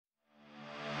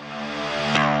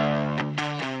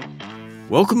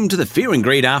Welcome to the Fear and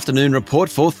Greed Afternoon Report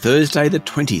for Thursday, the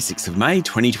 26th of May,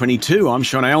 2022. I'm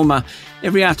Sean Aylmer.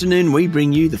 Every afternoon, we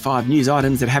bring you the 5 news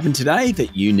items that happened today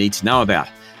that you need to know about.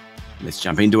 Let's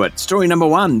jump into it. Story number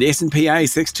 1, the S&P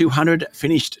ASX 200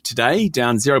 finished today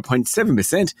down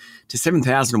 0.7% to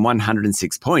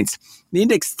 7,106 points. The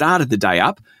index started the day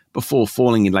up before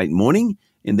falling in late morning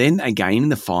and then again in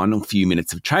the final few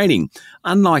minutes of trading.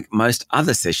 Unlike most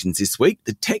other sessions this week,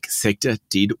 the tech sector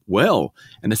did well,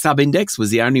 and the sub-index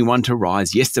was the only one to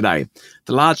rise yesterday.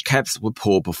 The large caps were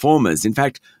poor performers. In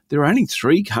fact, there were only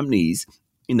 3 companies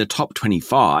in the top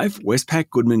 25,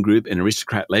 Westpac, Goodman Group and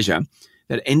Aristocrat Leisure,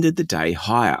 that ended the day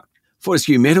higher.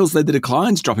 Fortescue Metals led the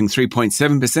declines, dropping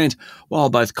 3.7%, while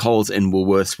both Coles and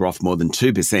Woolworths were off more than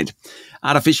 2%.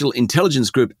 Artificial intelligence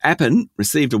group Appen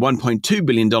received a $1.2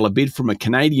 billion bid from a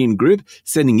Canadian group,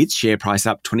 sending its share price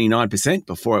up 29%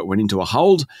 before it went into a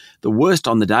hold. The worst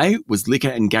on the day was liquor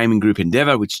and gaming group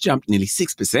Endeavour, which jumped nearly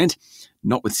 6%,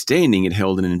 notwithstanding it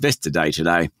held an investor day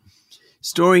today.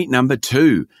 Story number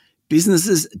 2.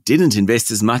 Businesses didn't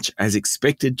invest as much as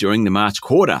expected during the March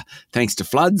quarter, thanks to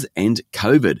floods and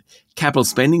COVID. Capital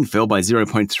spending fell by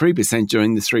 0.3%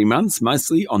 during the 3 months,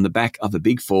 mostly on the back of a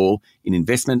big fall in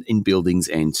investment in buildings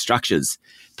and structures.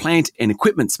 Plant and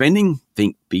equipment spending,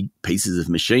 think big pieces of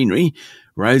machinery,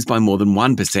 rose by more than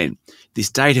 1%. This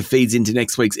data feeds into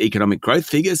next week's economic growth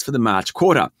figures for the March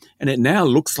quarter, and it now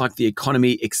looks like the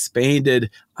economy expanded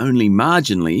only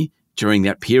marginally during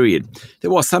that period. There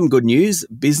was some good news.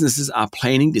 Businesses are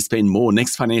planning to spend more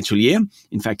next financial year.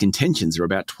 In fact, intentions are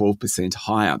about 12%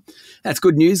 higher. That's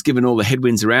good news given all the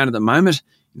headwinds around at the moment.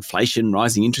 Inflation,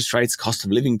 rising interest rates, cost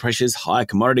of living pressures, higher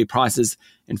commodity prices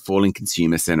and falling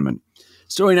consumer sentiment.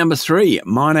 Story number 3,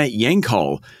 miner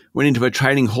Yancoal went into a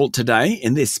trading halt today,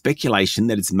 and there's speculation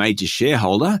that its major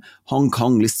shareholder, Hong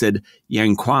Kong-listed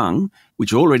Yankuang,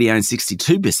 which already owns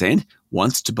 62%,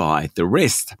 wants to buy the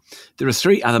rest. There are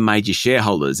 3 other major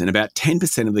shareholders, and about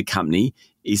 10% of the company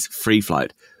is free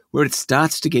float. Where it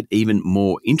starts to get even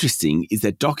more interesting is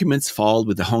that documents filed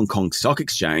with the Hong Kong Stock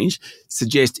Exchange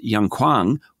suggest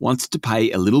Yankuang wants to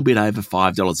pay a little bit over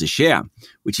 $5 a share,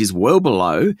 which is well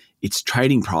below its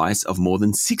trading price of more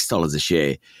than $6 a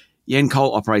share.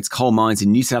 Yancoal operates coal mines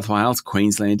in New South Wales,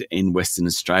 Queensland and Western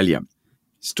Australia.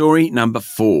 Story number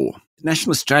 4.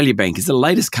 National Australia Bank is the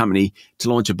latest company to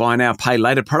launch a buy now, pay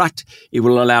later product. It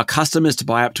will allow customers to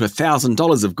buy up to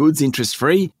 $1,000 of goods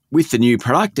interest-free with the new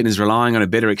product and is relying on a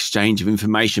better exchange of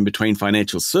information between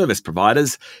financial service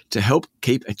providers to help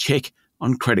keep a check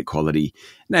on credit quality.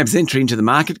 NAB's entry into the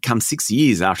market comes 6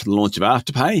 years after the launch of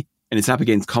Afterpay, and it's up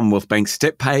against Commonwealth Bank's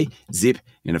StepPay, Zip,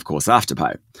 and of course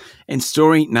Afterpay. And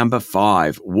story number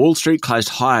 5. Wall Street closed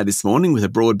higher this morning with a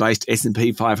broad-based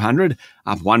S&P 500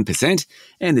 up 1%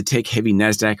 and the tech-heavy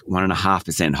Nasdaq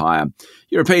 1.5% higher.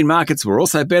 European markets were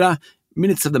also better.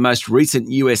 Minutes of the most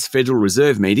recent US Federal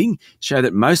Reserve meeting show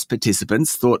that most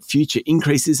participants thought future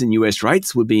increases in US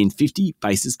rates would be in 50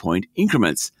 basis point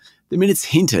increments. The minutes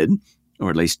hinted, or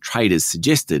at least traders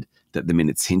suggested that the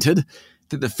minutes hinted,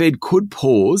 that the Fed could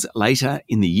pause later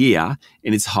in the year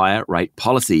in its higher rate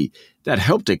policy. That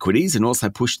helped equities and also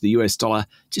pushed the US dollar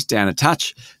just down a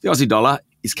touch. The Aussie dollar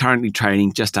is currently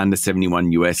trading just under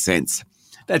 71 US cents.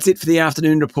 That's it for the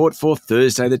afternoon report for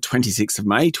Thursday, the 26th of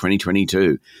May,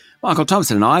 2022. Michael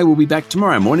Thompson and I will be back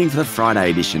tomorrow morning for the Friday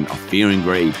edition of Fear and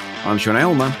Greed. I'm Sean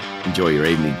Aylmer. Enjoy your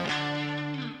evening.